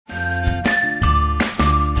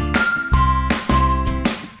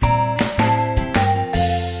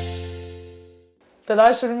Të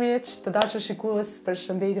dashur miq, të dashur shikues,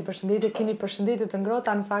 përshëndetje, keni përshëndetje të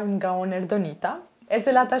ngrohta në fakt nga unë Erdonita, e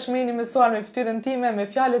cila tashmë jeni mësuar me fytyrën time, me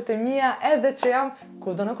fjalët e mia, edhe që jam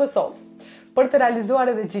kudo në Kosovë. Për të realizuar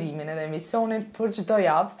edhe xhirimin edhe emisionin për çdo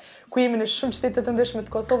javë, ku jemi në shumë qytete të ndryshme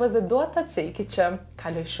të Kosovës dhe dua ta ceki që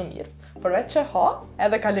kaloj shumë mirë. Përveç që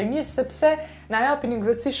edhe kaloj mirë sepse na japin një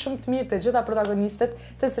ngrohtësi shumë të mirë të gjitha protagonistët,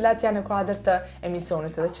 të cilat janë në kuadër të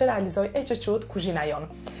emisionit edhe që realizoj e që quhet Kuzhina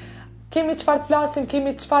Jone. Kemi çfarë të flasim,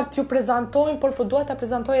 kemi çfarë t'ju prezantojmë, por po dua ta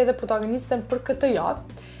prezantoj edhe protagonistën për këtë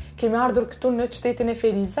javë. Kemi ardhur këtu në qytetin e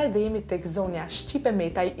Ferizaj dhe jemi tek zonja Shqipe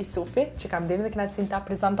Metaj i Sufi, që kam deri dhe kënaqësinë ta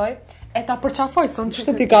prezantoj. E ta përqafoj son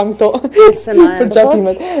çështë ti kam këto.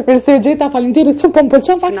 Përqafimet. Mirë gjeta, faleminderit shumë, po më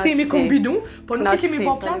pëlqen fakt se jemi kombinu, por nuk e kemi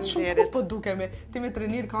bë plan shumë kohë, po dukemi. Ti me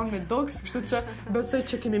trajner kanë me dogs, kështu që besoj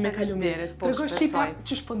që kemi me kalu mirë. Tregoj Shqipa,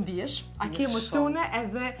 ç'ish po ndihesh? A ke emocione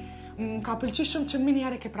edhe ka pëlqyer shumë që më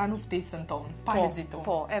njëherë ke pranu ftesën tonë, pa hezitu.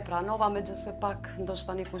 Po, e pranova megjithëse pak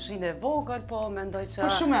ndoshta një kuzhinë e vogël, po mendoj që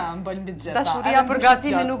për shumë e mbël mbi gjeta. Dashuria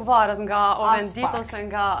përgatimi nuk varet nga orendit ose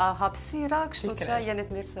nga hapësira, kështu që jeni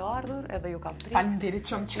të mirë se ardhur, edhe ju kam prit.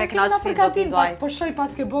 Faleminderit shumë. Me kënaqësi do t'i duaj. Po shoj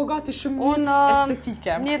pas ke bëu gati shumë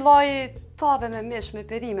estetike. Një lloj tave me mish, me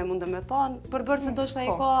perime, mundem me thonë, përbërë se ndoshta i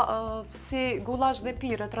ka si gullash dhe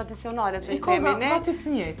pire tradicionale që i kemi ne. I ka gati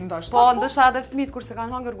të njëjtë ndoshta. Po, ndoshta edhe fëmijët kur se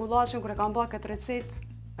kanë hangër gullashin, kur e kanë bërë këtë recetë,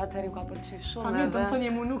 atëherë ju ka pëlqyer shumë. Sa mirë të më thënë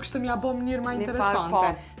mu nuk është më bë mënyrë më interesante.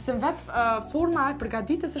 Se vetë forma e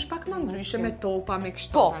përgatitjes është pak më ndryshe me topa, me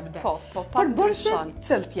kështu. Po, për bërse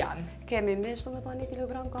cilët janë? Kemi mish, domethënë 1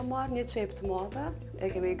 kilogram ka marrë, një çep të madhe, e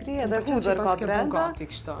kemi gri edhe hudhër ka brenda.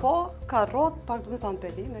 Po, karrot, pak domethënë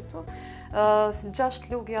pelime këtu. 6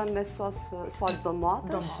 lugë janë me salcë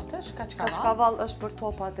domatesh. Kaçkavall është për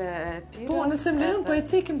topat e pirës. Po, nëse më lën, po e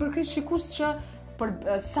cekim për këtë shikues që për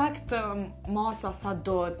sakt masa sa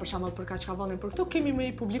dohet, për shembull për kaçkavallin për këtu kemi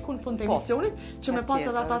me publikun në fund të emisionit, që me pas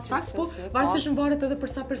edhe ata sakt, po varësisht varet edhe për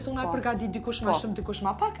sa persona e përgatit, dikush më shumë, dikush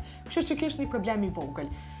më pak, kështu që kesh një problem i vogël.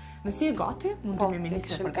 Nëse je gati, mundemi me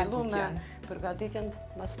nisë përgatitjen. Përgatitjen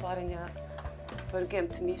mas pari një përgim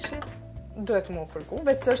të mishit. Duhet mu fërku,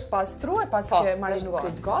 vetë është pas tru e pas ke marinu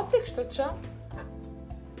këtë gati, kështu që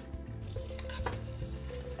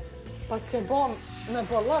pas ke bom me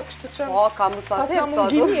bollë, kështu që po, ka musafir pas ka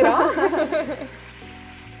mungi mira.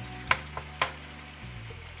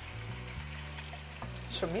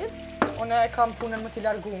 Shumë mirë, une kam punën më t'i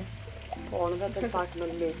largu. Po, në vetëm pak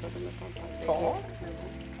në mesa, dhe me thonë pak. Po.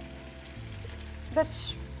 Veç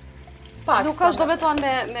nuk është do me thonë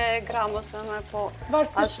me gram ose me po...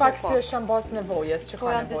 Varsisht pak si është në bas nevojës që ka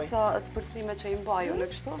nevoj. Po janë disa të përsime që i mbaju në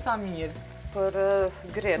kështu. Sa mirë. Për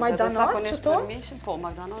grill. Majdanos që to? Po,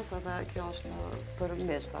 majdanos edhe kjo është për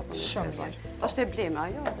mish. Shumë mirë. është e bleme,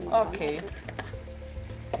 ajo? Okej.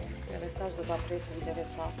 Edhe tash do ta presim deri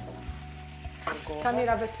sa të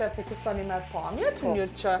Kamira vetë po kusoni me pamjet,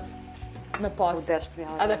 mënyrë që me pas,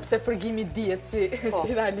 edhe pse përgimi dihet si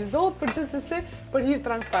realizohet, për gjithsesi për hir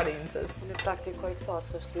transparencës. Ne praktikoj këto,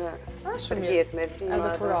 është me shërjet, me vlimë. Edhe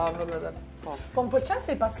për avëll edhe. Po më pëlqen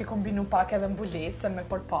se i pas ke kombinu pak edhe mbulesën me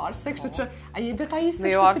përparse, kështu që a je detajiste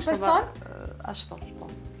si person? Ashtu, po.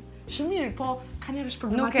 Shumë mirë, po ka njerësh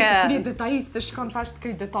problematikë të krije detajiste, shkon tash të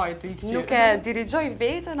krij detajet të i këtyre. Nuk e dirigjoj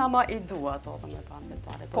veten, ama i dua ato me ta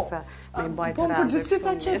detajet, ose me i mbajt rreth. Po më përgjithësisht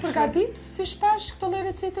ta që e përgatit, si shpesh këto lloj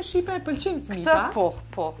recete shqipe e pëlqejnë fëmijët, a? Po.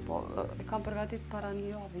 E kam përgatit para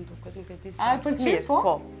një javë, duket nuk e di sa. A e pëlqen po?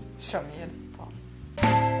 Po. Shumë mirë. Po.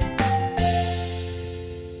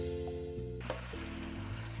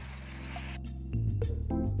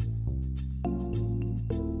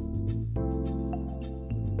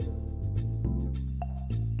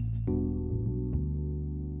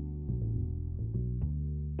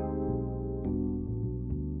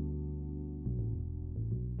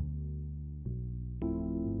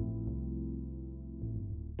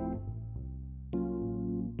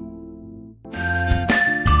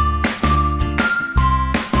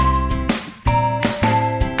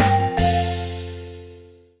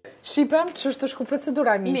 Shqipem, që është të shku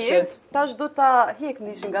procedura e mishit? Mirë, tash du ta hek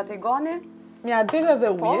mishin nga të i gani. Mja dirë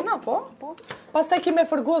edhe ujën, apo? Po. Pas ta kime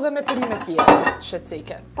fërgu edhe me perime tjera,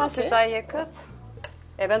 shëtësike. Pas i ta hekët,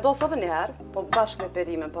 e vendosë edhe njëherë, po bashkë me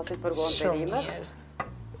perime, pas i fërgohen perime. Shumë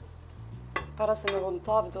mirë. Para se me vënë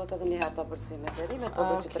tavë, do të edhe njëherë ta përsi me perime, po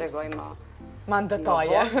do t'ju tregoj ma në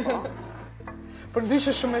detaje. Për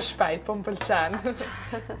ndyshe shumë e shpejt, po më pëlqenë.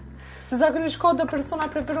 Se zakonisht ka do persona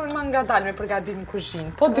preferojnë ma nga dalë me përgatit në kuzhinë,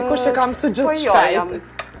 po dikush e ka mësu gjithë shpejt.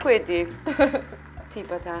 Po e di,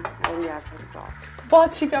 tipet e njerët të pratë. Po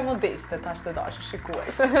atë shqipja modeste, tash të dashë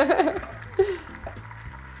shikues.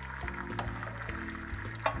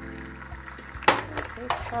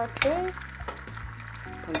 Okej.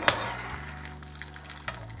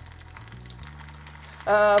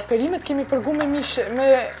 Perimet kemi fërgu me mish, me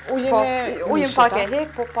ujën e mishit. Ujën pak e hek,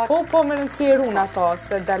 po pak... Po me rëndësi e run ato,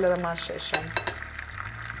 se dalë edhe ma sheshëm.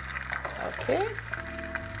 Okej.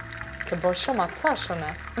 Ke bo shumë atë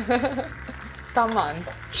thashone. Taman,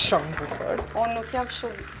 shumë bukur. Unë nuk jam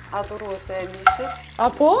shumë adhuruese e mishit. A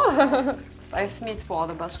po? E fëmijët po,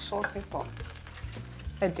 dhe bashkëshorti po.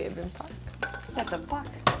 E debim pak. Jetëm pak.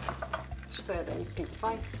 Shtu edhe një pikë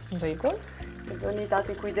vaj. Në rregull. Do një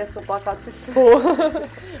dati kujdesu pak aty se...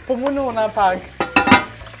 Po munona pak.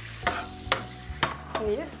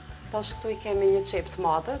 Mirë. Tash këtu i kemi një qep të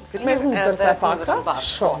madhe, të grirë. Me hutër the paka,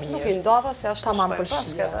 shumë mirë. Nuk i ndava, se ashtu Tamam shkojmë bashkë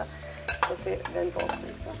përshia. edhe do t'i vendosim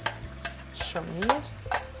këto. Shumë mirë.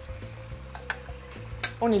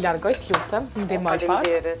 Unë i largoj të lutëm, ndihmoj pak.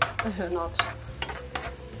 Faleminderit, nafsh.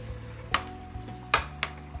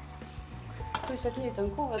 Kuj se të njëjtën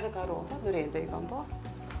kohë edhe karota, në rende i kam pa.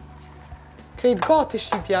 Krejt gati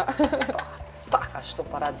shqipja. Pak ashtu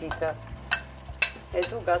paradite. E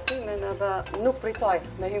du gatimin edhe nuk pritoj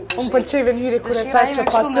me hynë kuzhinë. Unë pëlqeve në hyri kur e petë që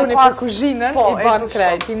pasioni për kuzhinën, i ban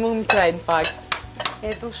krejt, i mund krejt pak.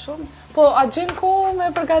 E du shumë. Po, a gjenë kohë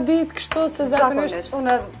me përgadit kështu se zakonisht?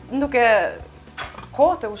 Unë nuk e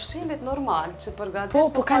kohë të ushqimit normal që përgadit.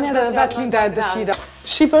 Po ka njerë edhe vetë linda e dëshira.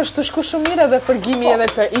 Shqipe është të shku shumë mirë edhe fërgimi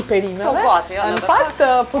edhe i perimeve. Në fakt,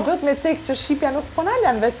 po duhet me cekë që Shqipja nuk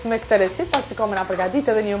ponaljan vetë me këtë recit, pasi ka me na përgadit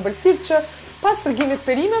edhe një ëmbëlsirë që pas fërgimit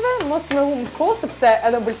perimeve, mos me humë kohë, sepse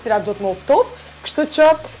edhe ëmbëlsira do të më uftot. Kështu që,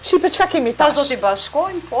 Shqipe qka kemi tash? Tash do t'i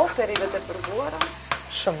bashkojmë, po, perimet e përguara.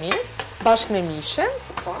 Shumë mirë, bashkë me mishin.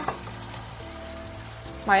 Po.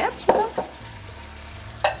 Ma jep që ta?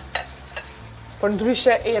 Por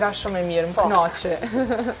ndryshe era shumë e mirë, më knaqe.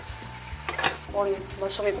 Unë më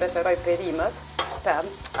shumë i preferoj perimet,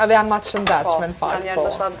 pemt. Edhe janë ma të shëndetshme në fakt, Janë njerë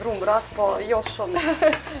nështë atë brumrat, po jo shumë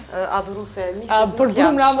adhuruse e mishit. Për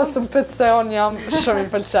brumra më së më pëtë se unë jam shumë i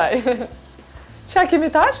pëlqaj. Qa kemi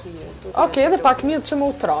tash? Oke, edhe pak mirë që më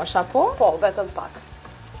utrash, apo? Po, vetëm pak.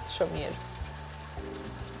 Shumë mirë.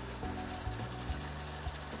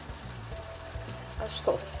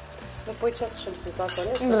 Ashtu. Nuk po i qesë shumë si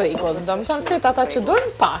zakonisht. Në rregull, do më thonë këtë ata që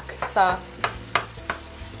dojnë pak, sa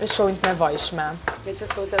e shojnë të nevojshme. Me që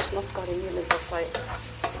sot është mas parimilin, pasaj...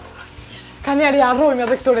 Ka njerë i arrojmë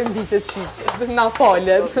edhe këto renditet shqipë, na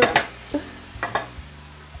falet.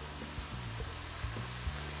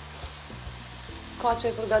 Ka që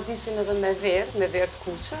e përgatisin edhe me verë të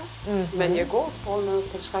kuqe, me një gotë, po në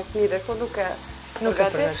përshkak mire, këto nuk e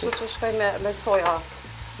përgatis, që që shkoj me soja,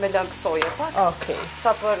 me lëngë soje, pak. Okej.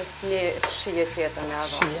 Sa për një shije tjetër me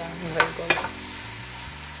adho. Shije, në rregull.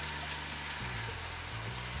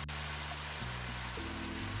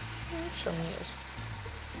 Shumë mirë.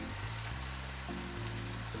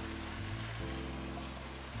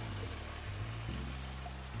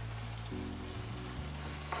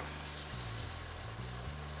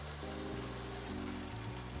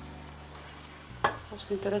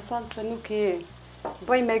 Është interesant se nuk i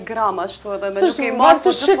bëj me gram ashtu edhe me nuk i marë,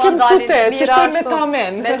 po gjithmonë dalin mira ashtu. Që shtoj me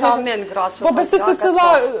tamen. Me tamen gra që po besoj se cila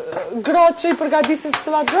gra që i përgatisin se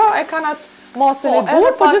cila gra e kanë atë masën e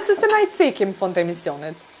dur, po gjithse se na i cekim në fund të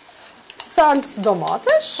emisionit. Salcë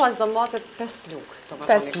domatesh? Salcë domatet 5 luk.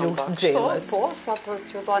 5 luk gjellës. Po, sa për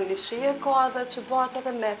që do një shije ka edhe që bëhat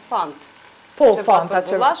edhe me fant. Po, fanta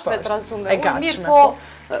që me trazu me gatshme. Po,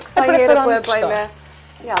 kësa jere po e bëj me...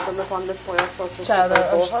 Ja, do me thonë me soja sosë që edhe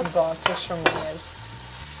është gjatë që shumë mirë.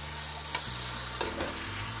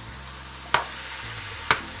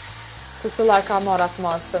 Se cila ka marrë atë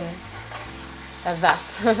masën e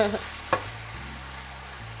vetë.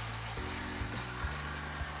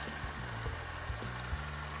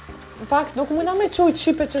 Në fakt, nuk muna me qujtë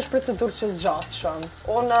Shqipe që është procedurë që zgjatë shumë.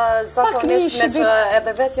 Unë zakonisht me që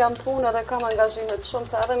edhe vetë jam punë edhe kam angazhimet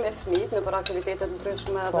shumë të edhe me fëmijët në për aktivitetet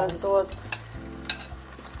ndryshme edhe dohet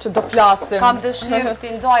që do flasim. Kam dëshirë t'i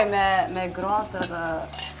ndoj me gratë edhe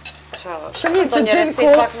që... Shëmirë që gjenë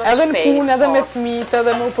kohë edhe në punë, edhe me fëmijët,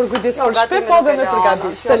 edhe më përkujdis për shpe, po edhe me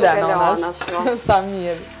përgatit. Se lena nash. Sa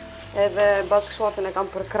mirë. Edhe bashkëshortin e kam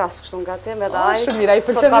për krasë kështu nga tim, edhe ajë. Shëmirë, a i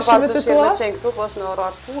përqenë në shimet e tua? Me qenë këtu, po është në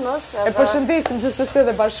orar punës. E përshëndesim gjithsesi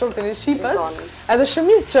edhe bashkëshortin e Shqipës. Edhe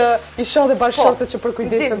shëmirë që i shoh dhe bashkëshortet që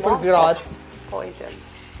përkujdesim për gratë. Po, i tim.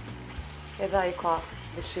 Edhe ai ka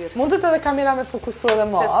dëshirë. Mundet edhe kamera me fokusu edhe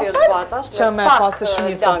më afer, që me pasë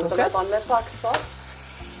shëmirë të duket. Me pak sos.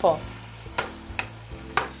 Po.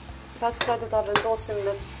 Pas kësa do t'a vendosim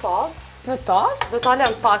në tavë. Në tavë? Do t'a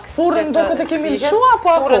lem pak. Furën do këtë e kemi lëshua, apo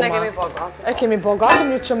akoma? Furën e kemi bo gati. E kemi bo gati,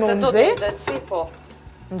 një që më nëzit? Se do të nëzit, po.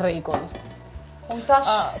 Në rregull. Unë tash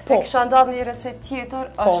e kisha ndadhë një recet tjetër,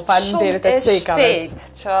 është shumë e shpejt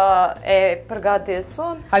që e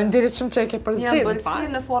përgatisun. Faleminderit shumë që e ke përzgjedhur. Një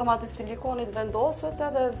ëmbëlsi në format e silikonit vendoset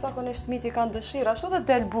edhe zakonisht miti kanë dëshirë, ashtu dhe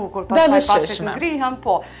del bukur, pastaj pasi ngrihen,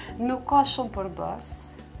 po. Nuk ka shumë përbërës.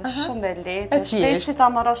 Është shumë e lehtë, shpejt si ta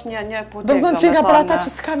marrësh një putek. Do të thonë që nga për ata që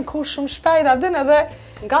s'kan kohë shumë shpejt, atë edhe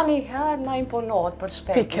nga një herë na imponohet për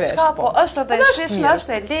shpejt. Pikërisht, po është edhe e shishme,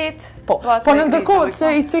 është e lehtë. Po në ndërkohë se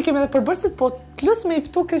i cekim edhe përbërësit, po plus me i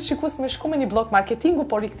ftu krishikues me shku me një blog marketingu,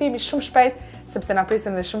 por i kthehemi shumë shpejt sepse na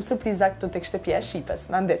presin edhe shumë surpriza këtu tek shtëpia e Shqipës.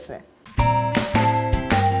 Na ndeqni.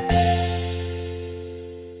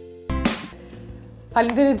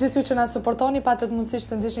 Faleminderit gjithë ju që na suportoni, patët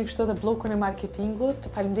mundësisht të ndiqni kështu edhe blokun e marketingut.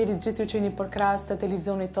 Faleminderit gjithë ju që jeni përkrahas të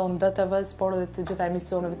televizionit ton DTV-s, por edhe të gjitha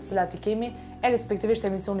emisioneve të cilat i kemi, e respektivisht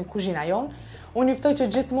emisioni Kuzhina Jone. Unë juftoj që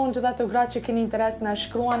gjithmonë gjitha të gratë që keni interes na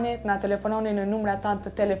shkruani, na telefononi në numrat tanë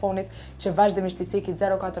të telefonit që vazhdimisht i cekit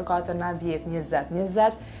 044 90 20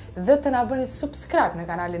 20 dhe të na bëni subscribe në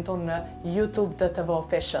kanalin ton në YouTube DTV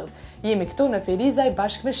Official. Jemi këtu në Ferizaj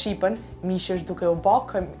bashkë me Shqipën, mish është duke u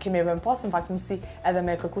bak, kemi vënë pas në fakt nisi edhe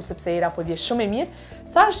me kërku sepse era po vje shumë e mirë.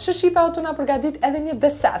 Thash që Shqipa ato na përgatit edhe një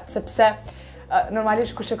desert, sepse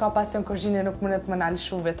normalisht kush e ka pasion kuzhinë nuk mundet më na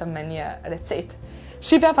lëshu vetëm me një recetë.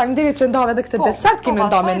 Shqipja, faleminderit që ndodhe edhe këtë desert kemi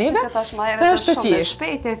ndonë me neve. Dhe është e thjesht.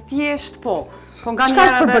 Shpejt e thjesht, po. Çka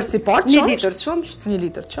është përbërë si parë? 1 litër qumsht. 1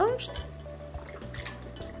 litër qumsht.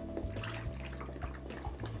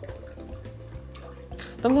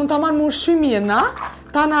 Do mund ta marrë më ushqim mirë na,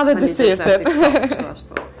 tana edhe desertin.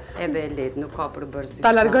 Ebe e lehtë, nuk ka përbërë si.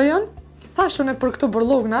 Ta largojon? Thash unë për këto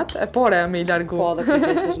bërlognat, e pore me i largu. Po, dhe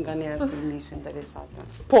kujdesesh nga njerë për mish interesante.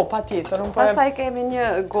 Po, pa tjetër. Pastaj kemi një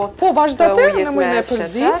gotë po, vazhdo të në mujë me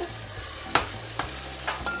përzi.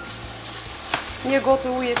 Një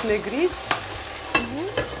gotë ujet me gris.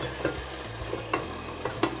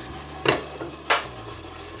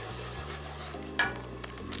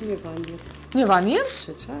 Një vanilë. Një vanilë?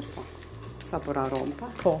 Sheqer, po. Sa për aromë, pa.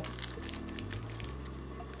 Po.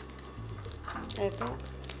 Eto.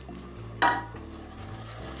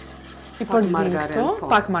 I përzim këtu,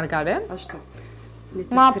 pak margaren. Ashtu.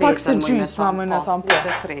 Ma pak se gjysë, ma më në thamë po. Një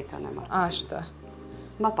të tretën e margaren. Ashtë.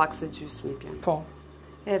 Ma pak se gjysë mi pjenë. Po.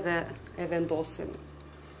 Edhe e vendosim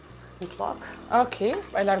në plak. Okej,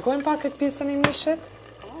 e largojmë pak këtë pjesën i mishit.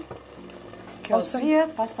 Kjo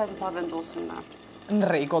zihet, pastaj do ta vendosim në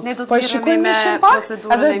rregull. Ne do të mirëmi me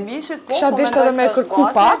procedurën e mishit, po. Kisha deshte edhe me kërku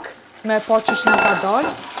pak, me po qysh në ka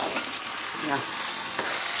dalë. Ja.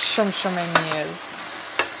 Shumë e mirë.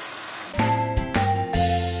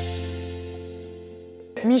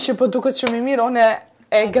 Mishi po duket shumë i mirë, one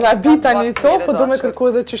e grabita një co, po du me kërku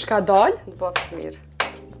edhe qysh ka dalë. Në bëftë mirë.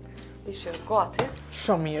 Mishi është gati.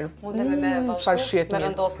 Shumë mirë. Mundemi me bashkë, me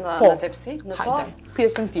vendos në tepsi, në to.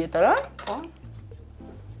 Pjesën tjetër, a? Po.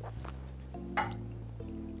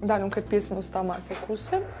 Dalëm këtë pjesë mos ta marrë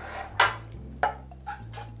fokusin.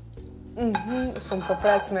 Shumë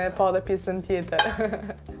përpres me pa dhe pjesën tjetër.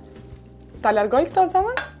 Ta largoj këto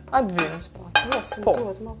zaman? Atë vynë. Po,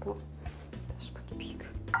 duhet ma po. Tash për të pikë.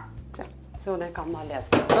 Që, se unë e kam ma letë.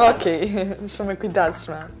 Okej, shumë e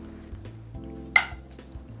kujdesshme.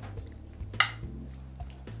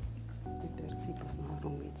 I përci pas në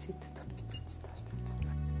aromë i qitë, do të pëqit që ta shtetë.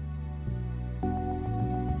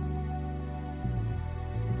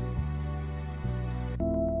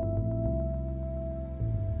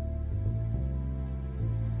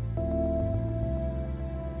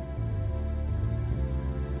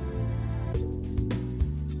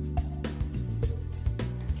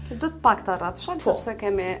 Do të pak të ratëshon, sepse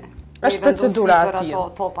kemi vendosur për ato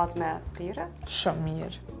topat me pire. Shumë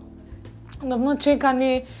mirë. Në më që ka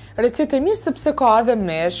një recetë e mirë, sepse ka edhe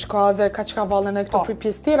mish, ka edhe ka që ka valën e këto për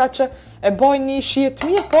pjesë tjera që e bojnë një shijet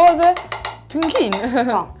mirë, po edhe të nginë.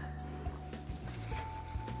 Po.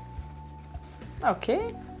 Okej,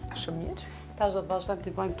 shumë mirë. Tash do të vazhdojmë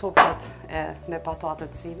të bëjmë topat me patate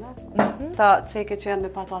të zime. Ta ceke që janë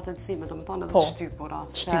me patate të zime, do më thonë edhe të shtypura.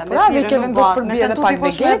 Shtypura, dhe ke vendosë për bje dhe pak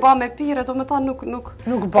me me ba me pire, do më thonë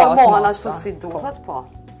nuk formohen ashtu si duhet, po.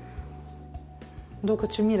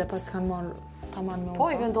 Duket që mire pas kanë marrë ta marrë në po,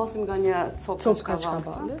 i vendosim nga një copë ka që ka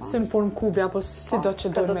valë, si në formë kubi, apo si do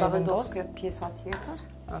që dojnë me i vendosë. Do të vendosë këtë pjesa tjetër.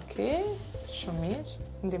 Okej, shumë mirë,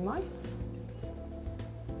 ndimaj.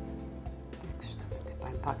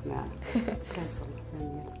 Pak me presull, me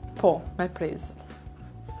njëllë. Po, me presull.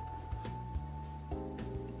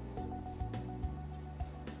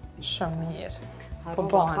 Shumë mirë. Po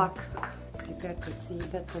bëhen. Pak piper të si,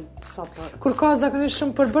 vetëm sa për... Kur ka zakonisht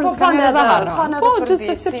shumë përbërës, ka një edhe harra. Po,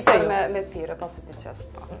 gjithë se pse jo. Me pire, pasi t'i qesë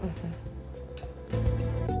pa.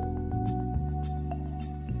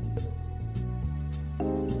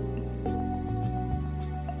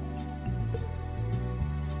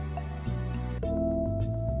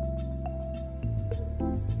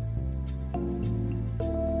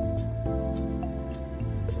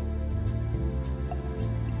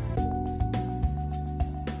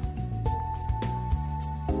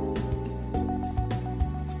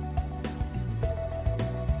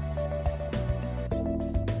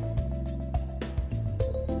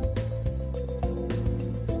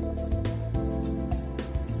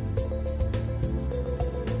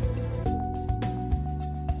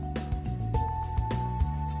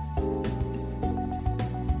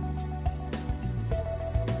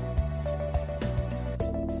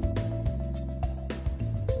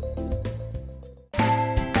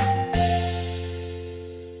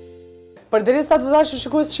 Përderisa të dashur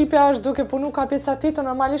shikues, shqipja është duke punu ka pjesa tjetër,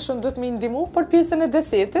 normalisht unë duhet me ndihmu për pjesën e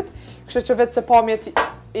desertit, kështu që vetë se pamjet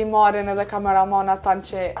i marrin edhe kameramanat tanë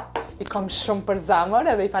që i kam shumë për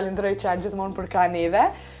zemër edhe i falenderoj që janë gjithmonë për ka neve.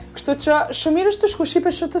 Kështu që shumë mirë është të shku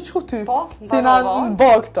Shqipe që të shku ty. Po, si na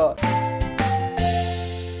bë këto.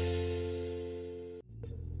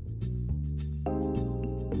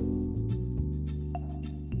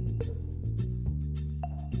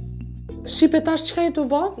 Shqipe tash çka jetu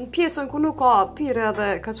bë? Në pjesën ku nuk ka pire edhe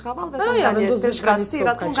kaçkavall, vetëm nga një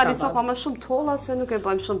peshkastirat, unë nga sopa më shumë t'holla se nuk e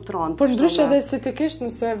bëjmë shumë tronë. Por ndryshe edhe estetikisht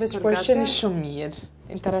nëse veç po e sheni shumë mirë,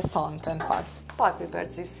 interesante në fakt. Pak mi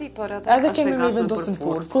përgjithsi, por edhe kemi me vendosin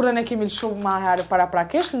furrë. Furrën e kemi lëshu ma herë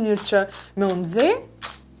paraprakesh në mënyrë që me u nxe.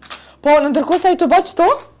 Po në ndërkohë sa i të bë çto,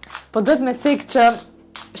 po duhet me cek që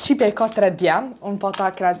Shqipja i ka 3 djem, unë po ta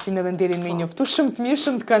kreacin edhe ndirin me i njoftu, shumë të mirë,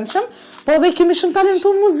 shumë të këndshëm, po edhe kemi shumë talentu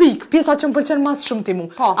në muzikë, pjesa që më pëlqen mas shumë ti mu.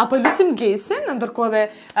 Apo lusim gesin, ndërkohë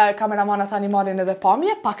dhe kameramanat tani marrin edhe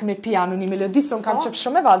pamje, pak me piano një melodi, se unë kam qef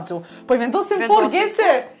shumë e valzu. Po i vendosim for, gesi,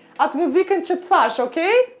 atë muzikën që të thash,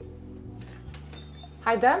 okej?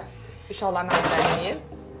 Hajde, inshallah na të mirë.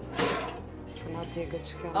 Ma tjegë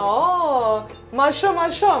që kjo. Ma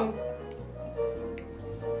shumë.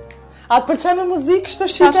 A të përqen me muzikë shtë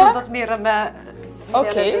Shqipe? Tashmë do të mirë me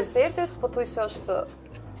ziljen e desertit, po thuj se është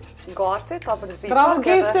gati, ta përzitë. Bravo,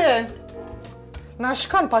 Gesi! Na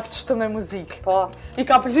shkan pak qështu me muzikë. Po. I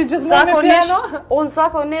ka përgjit gjithmonë me piano? Unë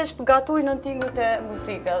zakonisht gatuj në tingut e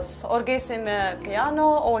muzikës. Orgesi me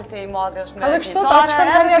piano, Olte i madhe është me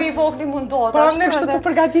gitare, edhe i vogli mundohet. Pra në kështu të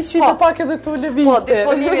përgatit që i për pak edhe të leviste. Po,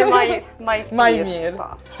 disponimi maj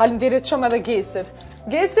mirë. Faleminderit shumë edhe Gesit.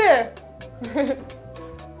 Gesi!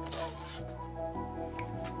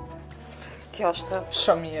 Kjo është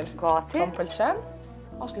shumë mirë. Gati. Po më pëlqen?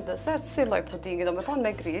 Është një desert si lloj pudingi, do me thonë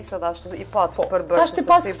me grisë, edhe ashtu i patë përbërshë. Tash ti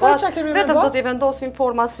pas kësaj çka kemi me bë? Vetëm do t'i vendosim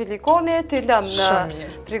forma silikoni, t'i lëm në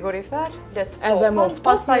frigorifer, le të tokën. Edhe më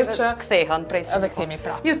pastaj kthehen prej silikon. Edhe kthehemi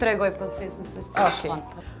prapë. Ju tregoj procesin se si.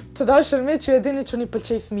 Të dashur me që e dini që unë i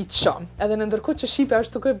pëlqej fëmijët shumë. Edhe në ndërkohë që Shqipja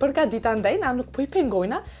është duke përgatitur andaj na nuk po i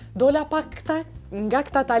pengojna, dola pak nga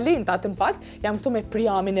këta talentat, në fakt, jam këtu me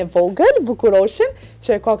Priamin e vogël, bukuroshin,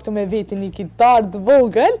 që ka këtu me veti një kitar të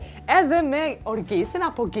vogël, edhe me Orgesin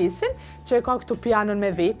apo Gesin, që ka këtu pianon me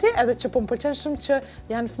veti, edhe që po më pëlqen shumë që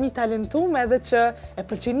janë fëmijë talentuar edhe që e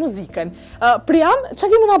pëlqejnë muzikën. Priam,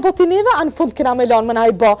 çka kemi na boti neve, në fund kena me lanë më na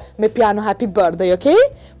i bë me piano Happy Birthday, okay?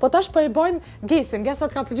 Po tash po i bëjmë Gesin.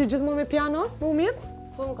 Gesa të ka pëlqyer gjithmonë me piano? Më mirë?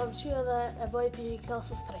 Po më kam qyë edhe e bëj pi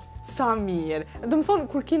klasës 3. Sa mirë. Do më thonë,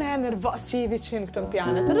 kur kina e nervos që i viçin këtë në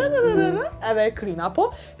pianet, edhe e kryna,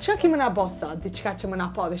 po, çka kemi na bë sot? Diçka që më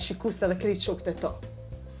na pa dhe shikues edhe krejt shokët e to.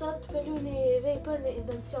 Sot peluni vej për një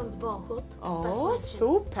invencion të bahut.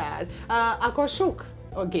 Super. A ka shok?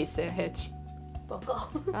 O Gesi, heq? Po ka.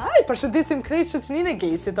 Aj, përshëndesim krejt shoqëninë e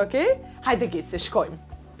Gesit, okej? Hajde Gesi, shkojmë.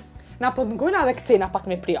 Na po të ngojna dhe këcena pak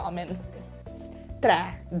me Priamin. 3,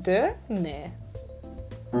 2, 1.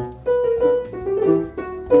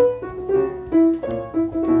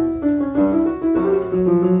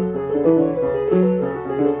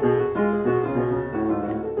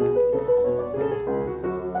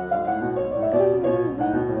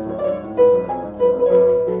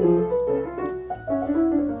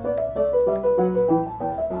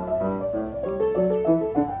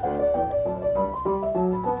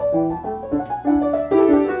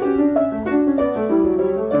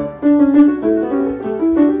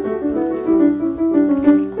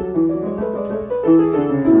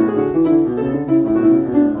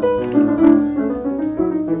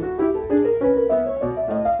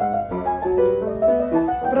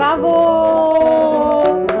 Bravo!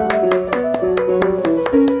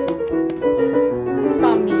 Sa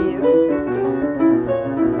mirë.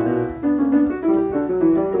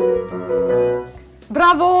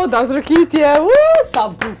 Bravo, dashurëkitje. Sa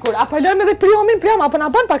bukur. A palojmë edhe Priam, apo na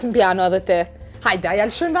bën pak në piano edhe ti? Hajde, ja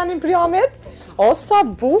lëshojmë vanin Priamit. O, sa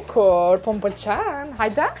bukur, po më pëlqen.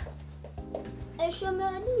 Hajde. E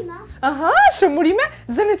shumë rima. Aha, shëmurime.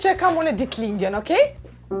 Zëni që e kam unë ditëlindjen, okej?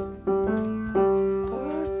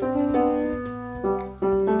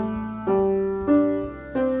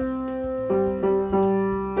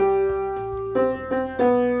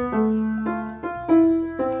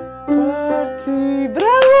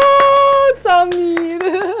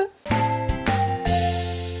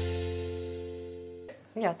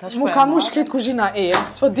 Mu ka mu shkrit kuzhina e,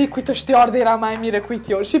 s'po di kujt është ardhira ma e mire kujt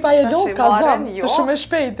jo. Shqipa e lodh ka zëmë, se shumë e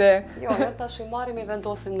shpejte. Jo, ne tash i marrim i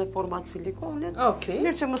vendosim në format silikonit. Okej.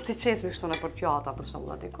 Mirë që mos t'i qesmi kështu në për pjata, për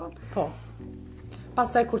shumë dikon. Po.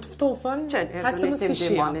 pastaj kur të ftofën, hajtë se më si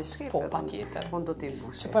shia. Po, pa tjetër. Unë do t'i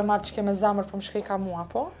mbushi. Që po e marrë që ke me zamër, po më shkej ka mua,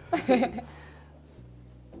 po?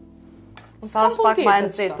 Sa është pak ma e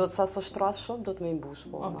nëzit, do të sa së shtrash shumë, do të me imbush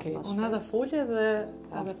forma. Okej, unë edhe folje dhe...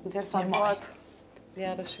 Gjerë sa bëhet,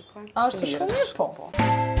 vjerë shikoj. A është të shkoj mirë? Po.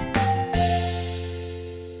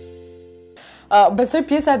 Besoj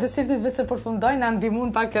pjesa e desertit vetë se përfundoj, na ndihmon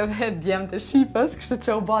pak edhe djemt e shifës, kështu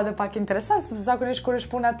që u bë edhe pak interesant, sepse zakonisht kur është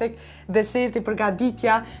puna tek deserti,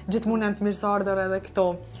 përgatitja, gjithmonë janë të mirësardhur edhe këto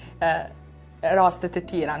rastet e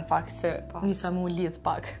tjera, në fakt, se nisa mu lidh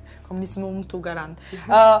pak. Kom nisë më të garant.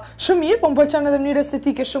 Shumë mirë, po më pëlqen edhe mënyrë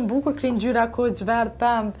estetike shumë bukur, kri ngjyra kuq, verdh,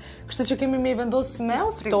 pemb, kështu që kemi me i vendos me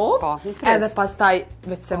u ftoft, edhe pastaj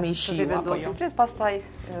vetë se me i shiu apo jo. Pastaj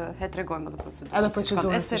he tregojmë edhe procedurën. Edhe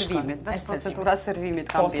procedurën e servimit, veç procedura e servimit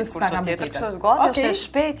ka mbi kur çdo tjetër. Kështu është gati, është e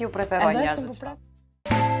shpejt, ju preferoj njerëzit.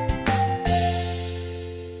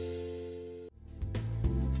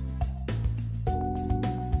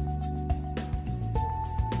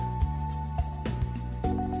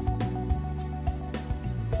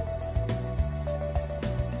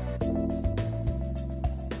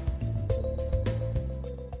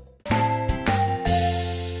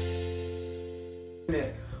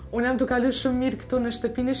 Unë jam të kalu shumë mirë këtu në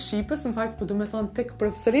shtëpinë e Shqipës, në fakt po du me thonë tek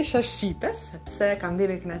profesoresha Shqipës, sepse kam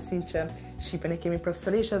dire kënaqësinë që Shqipën e kemi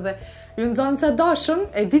profesoresha dhe ju nxonë sa dashun,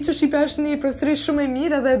 e di që Shqipja është një profesoresh shumë e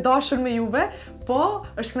mirë edhe e dashur me juve, po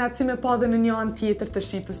është kënaqësi me pa dhe në një anë tjetër të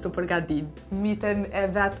Shqipës të përgatit. Miten e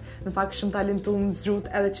vetë, në fakt shumë talentuar,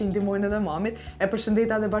 zgjut edhe që i ndihmojnë edhe mamit, e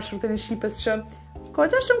përshëndeta dhe bashkëshorten e Shqipës që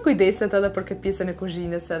Koqa shumë kujdeset edhe për këtë pjesën e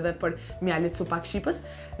kuzhinës edhe për mjallit su pak Shqipës.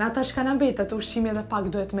 Në ata shka në mbet, ato ushqimi edhe pak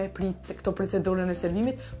duhet me prit këto procedurën e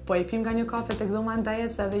servimit, po e pim nga një kafe të këdo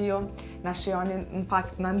mandajes edhe jo në shionin në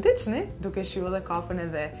fakt në ndiqni, duke shiu edhe kafen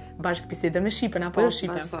edhe bashkë pisede me Shqipën, apo jo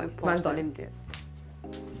Shqipën? Vazhdoj.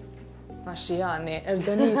 Ma shiani,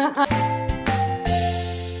 erdonit.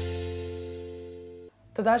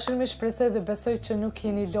 Të dashur me shpresoj dhe besoj që nuk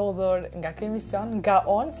jeni lodhur nga kjo emision, nga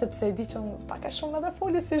on, sepse e di që unë pak a shumë edhe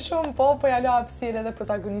foli si shumë, po ja lo hapësirë edhe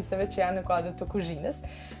protagonisteve që janë në kuadër të kuzhinës.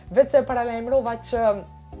 Vetë se paralajmërova që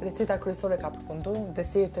receta kryesore ka përfundu,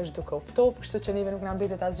 deserti është duke u ftoftë, kështu që neve nuk na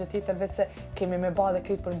mbetet asgjë tjetër vetë se kemi me bë dhe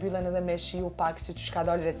krejt përmbyllen edhe me shiu pak si që ka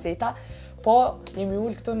dalë receta. Po, jemi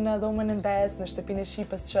ullë këtu në dhomën e ndes, në shtëpinë e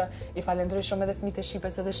Shqipës që i falenderoj shumë edhe fëmijët e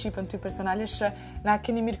Shqipës edhe Shqipën ty personalisht që na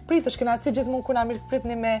keni mirëprit, është kënaqësi gjithmonë kur na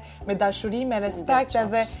mirëpritni me dashuri, me respekt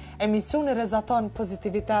edhe emisioni rrezaton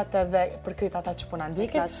pozitivitet edhe për krejt ata që po na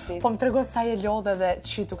ndjekin. Po më trego sa je lodhe dhe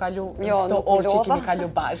që tu kalu këto orë që kemi kalu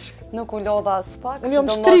bashkë. Nuk u lodha as pak. Unë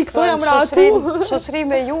jam shtri këtu, jam ratu. Shoqëri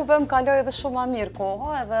me juve më kaloi edhe shumë më mirë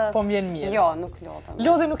koha edhe po më vjen mirë. Jo, nuk lodha.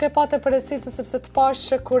 Lodhi nuk e patë për recetën sepse të pash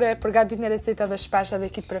kur e përgatitni receta dhe shpesh edhe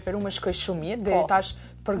kitë preferuar shkoj shumë mirë, deri tash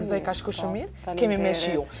përgëzoj ka shku shumë mirë, kemi me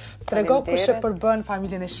shiu. Trego kush e përbën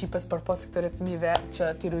familjen e Shqipës përpos këtyre fëmijëve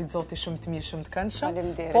që ti rujt Zoti shumë të mirë, shumë të këndshëm.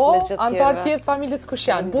 Po, antar tjerë familjes kush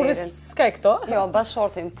janë? Burri s'ka këto? Jo,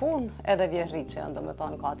 bashortin punë, edhe vjerrit që janë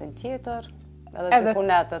domethënë katin tjetër, edhe të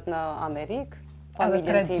punetët në Amerikë,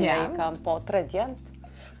 familjen time i kam po 3 djemt.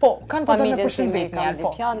 Po, kanë po të në përshëndetni janë,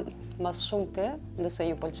 po. Mas shumë ti, nëse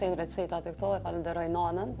ju pëlqejnë recetat e këto, e falenderoj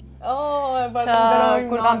nanën. E falenderoj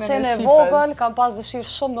kur kam qenë e vogël, kam pas dëshirë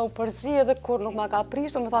shumë me u përzi edhe kur nuk ma ka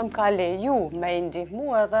prish, do me thonë më ka leju me i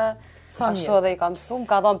ndihmu edhe ashtu edhe i kam mësuar,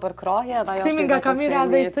 ka dhënë për krahje edhe ajo. Themi nga kamera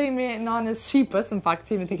dhe i themi nanës Shqipës, në fakt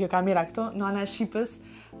themi te kjo kamera këto, nana e Shqipës,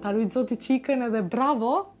 ta rujt Zoti qikën edhe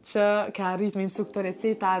bravo që ka arrit me mësu këto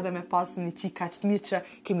receta edhe me pas një qikë kaq të mirë që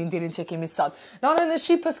kemi ndirin që kemi sot. Nanën e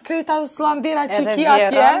Shqipës kreta slandera që ki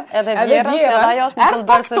atje, edhe vjerën, se edhe ajo është një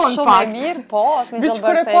gjëllëbërse shumë e mirë, po, është një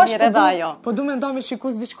gjëllëbërse e mirë edhe ajo. Po du me ndo me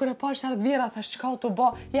shikus, viç kur e pash ardh vjera, thash qka o të bo,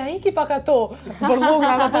 ja iki pak ato,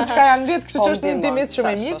 bërlogën ato qka janë rritë, kështë që është një ndimis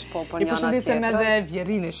shumë e mirë. I përshëndesem edhe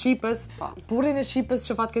vjerin e Shqipës, burrin e Shqipës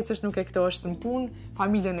që fatkeqësisht nuk e këto është në punë,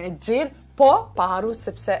 familjen e gjerë, po, pa haru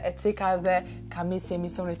sepse e ceka edhe ka mesi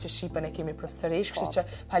emisionit që Shqipën e kemi profesoresh, kështu që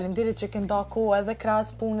faleminderit që ke nda kohë edhe krahas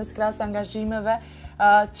punës, krahas angazhimeve,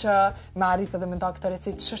 që me arrit edhe me nda këto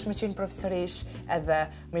recetë, që është me qenë profesoresh edhe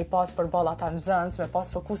me i pas për balla ata nxënës, me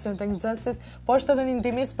pas fokusin të nxënësit, po është edhe një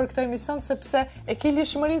ndimis për këtë emision sepse e ke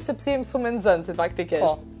lishmërinë sepse je mësuar me nxënësit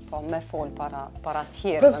faktikisht. Po, me fol para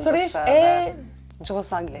tjerë. Profesoresh e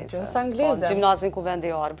Gjusë angleze. Gjusë angleze. Gjimnazin ku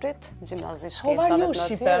vendi Arbrit, gjimnazin shkencave të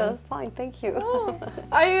natyrës. Fine, thank you.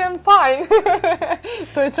 I am fine.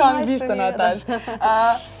 To e që anglishtën atash.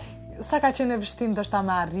 sa ka qenë e vështirë ndoshta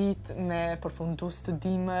me arrit, me përfundu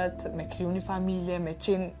studimet, me kriju një familje, me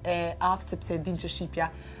qenë e aftë sepse dim që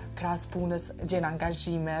shqipja krahas punës gjen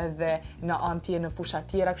angazhime dhe në anë tjetër në fusha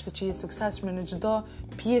tjera, kështu që je suksesshme në çdo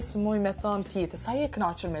pjesë muj me thënë tjetër. Sa je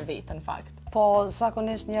kënaqur me veten në fakt? Po,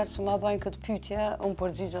 zakonisht njerëz që ma bëjnë këtë pyetje, unë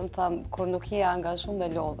përgjigjem them kur nuk je angazhuar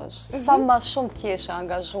me lodhësh. Sa më shumë ti je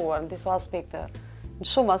angazhuar në disa aspekte, në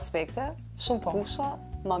shumë aspekte, shumë fusha,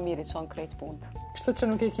 më mirë i çon krejt punët. Kështu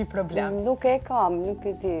që nuk e ki problem. Nuk e kam, nuk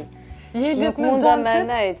e di. Je lidh me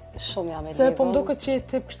nxënësit? Shumë jam e lidhur. Se po mduket që je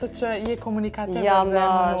tip, kështu që je komunikative jam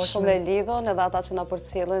shumë e lidhur, edhe ata që na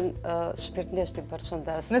përcjellin shpirtërisht i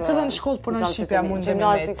përshëndes. Në cilën shkollë punon në Shqipëri mundemi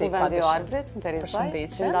me Gjimnazi Kuvendi i Arbrit, në Perizaj,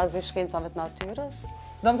 Gjimnazi Shkencave të Natyrës.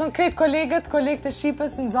 Do më thonë krejt kolegët e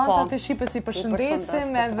Shqipës, nxënësat e Shqipës i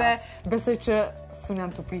përshëndesim edhe besoj që sun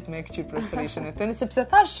janë të prit me e këqyr profesorishën e tëni, sepse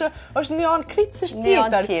thash është një anë kritikisht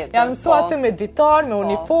tjetër. Janë mësua aty me ditar, me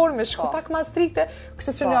uniformë, me shku pak ma strikte,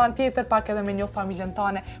 kështu që një anë tjetër pak edhe me një familjen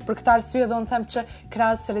tane. Për këtë arsye do në them që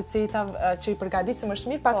krahas recetave që i përgatisim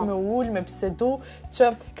është mirë pak me ul, me bisedu,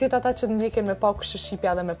 që krejt ata që ndjekin me pa kush është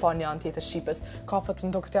Shqipja dhe me pa një anë tjetër Shqipës. Kafet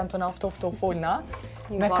më do këtë janë të naftoft të folna.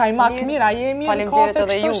 Me kajmak mirë, a je mirë në kafe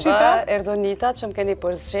kështu Shqipe? Erdonita që më keni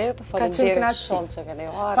përzgjedhur, faleminderit shumë që keni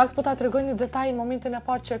ardhur. Fakt po ta tregoj një detaj në momentin e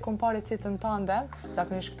parë që e kom parë recetën tënde,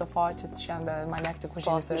 zakonisht këto faqe që janë dhe maniak të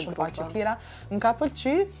kuzhinës dhe shumë faqe tjera, më ka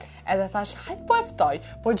pëlqyer edhe thash, hajt po e ftoj,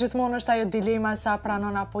 por gjithmonë është ajo dilema sa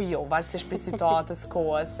pranon apo jo, varësisht për situatës,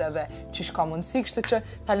 kohës edhe çish ka mundësi, kështu që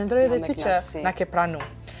falenderoj edhe ty që na ke pranuar.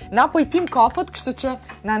 Na po i pim kafët, kështu që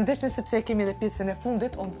na ndeshni sepse kemi edhe pjesën e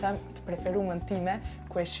fundit, unë them të preferuar time,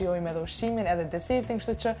 ku e shijojmë edhe ushqimin edhe desertin,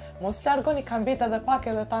 kështu që mos largoni, kam vetë edhe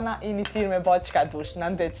pak edhe tana jeni tirë me bëj çka dush,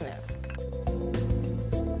 na ndečni.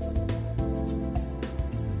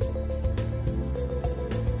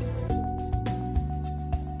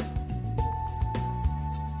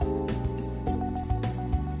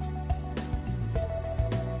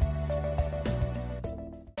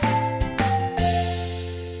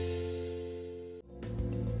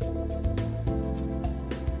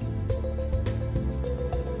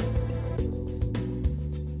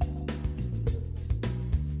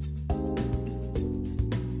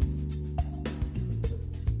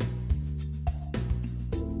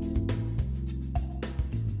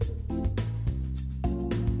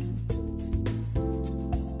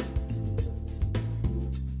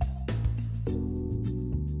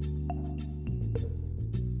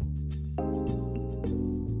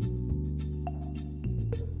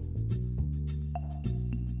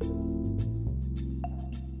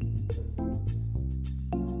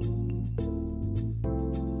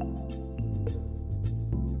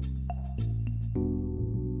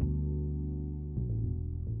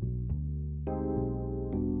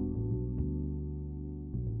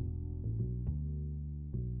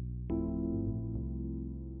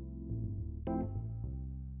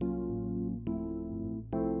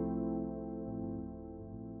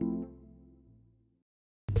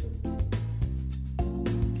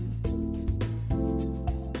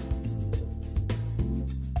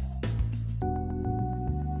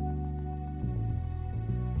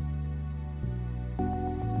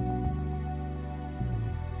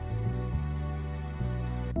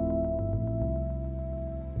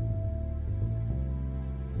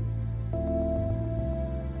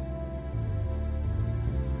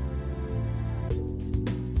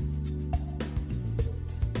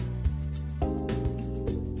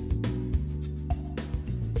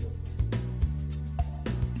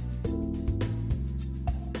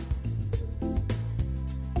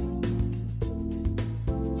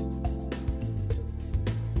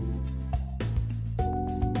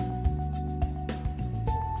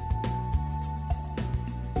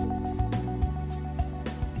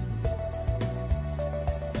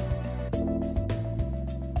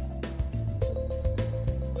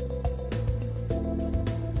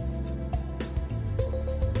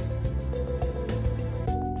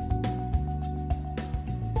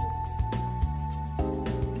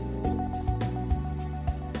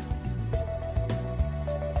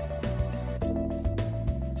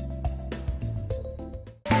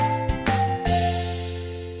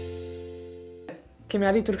 Kemi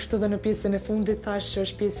arritur kështu dhe në pjesën e fundit, thash që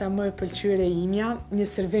është pjesa më e pëlqyer e imja, një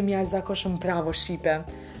servim jashtëzakonshëm bravo Shqipe.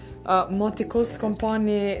 Moti kost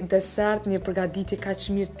kompani desert, një përgatitje kaq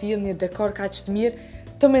mirë tillë, një dekor kaq të mirë,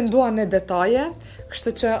 të menduar në detaje,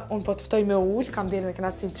 kështu që unë po të ftoj me ul, kam dhënë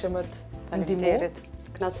kënaqësinë që më të ndihmoj.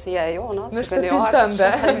 Kënaqësia e jona, në shtëpinë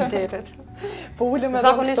tënde. Faleminderit. Po ulem edhe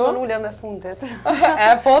zakonisht unë ulem me fundit.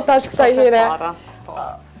 Po tash kësaj here.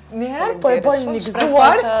 Njëherë, po e bëjmë një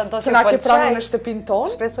gëzuar që na ke pranë në shtëpinë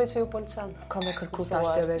tonë. Shpresoj që ju pëlqen. Ka me kërku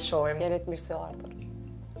tash edhe shohim. Jeni të mirë se ardhur.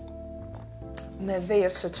 Me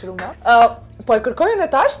verë që qërume. Po e kërkojnë e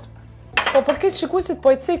tasht, po për këtë shikuesit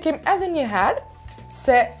po e cekim edhe njëherë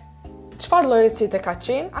se çfarë lloj recete ka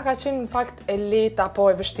qenë, a ka qenë në fakt e lehtë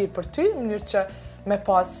apo e vështirë për ty, në mënyrë që me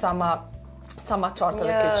pas sa ma qartë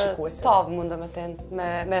edhe këtë shikuesit. Tave mundë me tenë,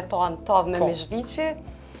 me thonë tave me mish viçi,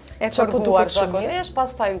 e përguar zakonisht,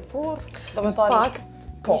 pastaj në furr, do me thonë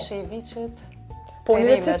mishi i viçit. Po një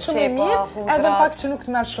recetë shumë e mirë, edhe në fakt që nuk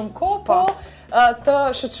të merr shumë kohë, po të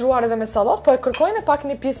shoqëruar edhe me sallatë, po e kërkojnë pak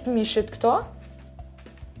një pjesë të mishit këto,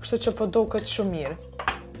 kështu që po duket shumë mirë.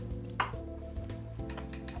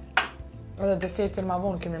 Edhe desertin ma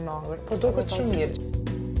vonë kemi mangër, po duket shumë mirë.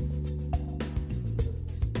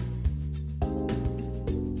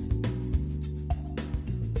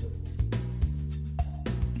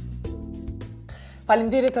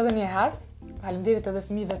 Faleminderit edhe një herë, faleminderit edhe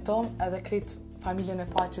fëmijëve tonë, edhe krejt familjen e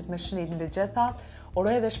Paqit me shëndet në gjitha.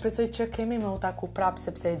 Uroj edhe shpresoj që kemi me u taku prapë,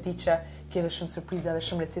 sepse e di që ke edhe shumë surpriza dhe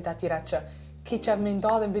shumë receta tjera që ki që me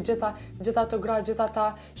ndodhe mbi gjitha të gra, gjitha ta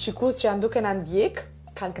shikues që janë duke na ndjek,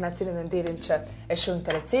 kanë kënaqësinë dhe nderin që e shohin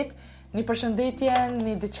të recetë. Një përshëndetje,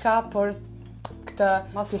 një diçka për këtë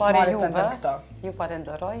pjesëmarrje të ndër këto. Ju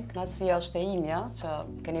falenderoj, kënaqësia është e imja që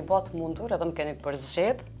keni bërë të mundur edhe më keni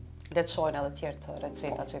përzgjedh. Le të shohin edhe tjerë të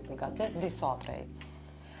receta që i përgatis, disa prej.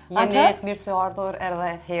 Jeni të mirë se ardhur edhe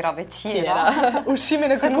herave tjera.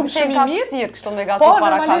 Ushimin e kërkum shumë i mirë. Nuk qenë ka shtirë kështu me gatu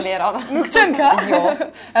para kamerave. Nuk qenë ka? Jo.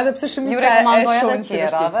 Edhe pse shumë ju rekomandoj edhe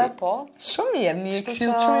tjerave, po. Shumë mirë, një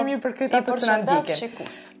këshill shumë i mirë për këtë ato që na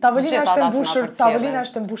ndiqin. Tavolina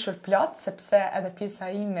është e mbushur plot, sepse edhe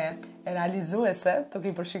pjesa ime e realizuese, të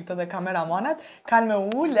ki përshik të dhe kameramanat, kanë me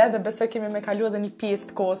ullë edhe besoj kemi me kalu edhe një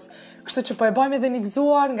pjesë të kos. Kështu që po e bajmë edhe një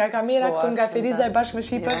gëzuar nga kamera këtu nga Feriza e bashkë me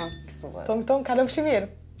Shqipër. Ton, kalofshi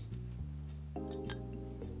mirë.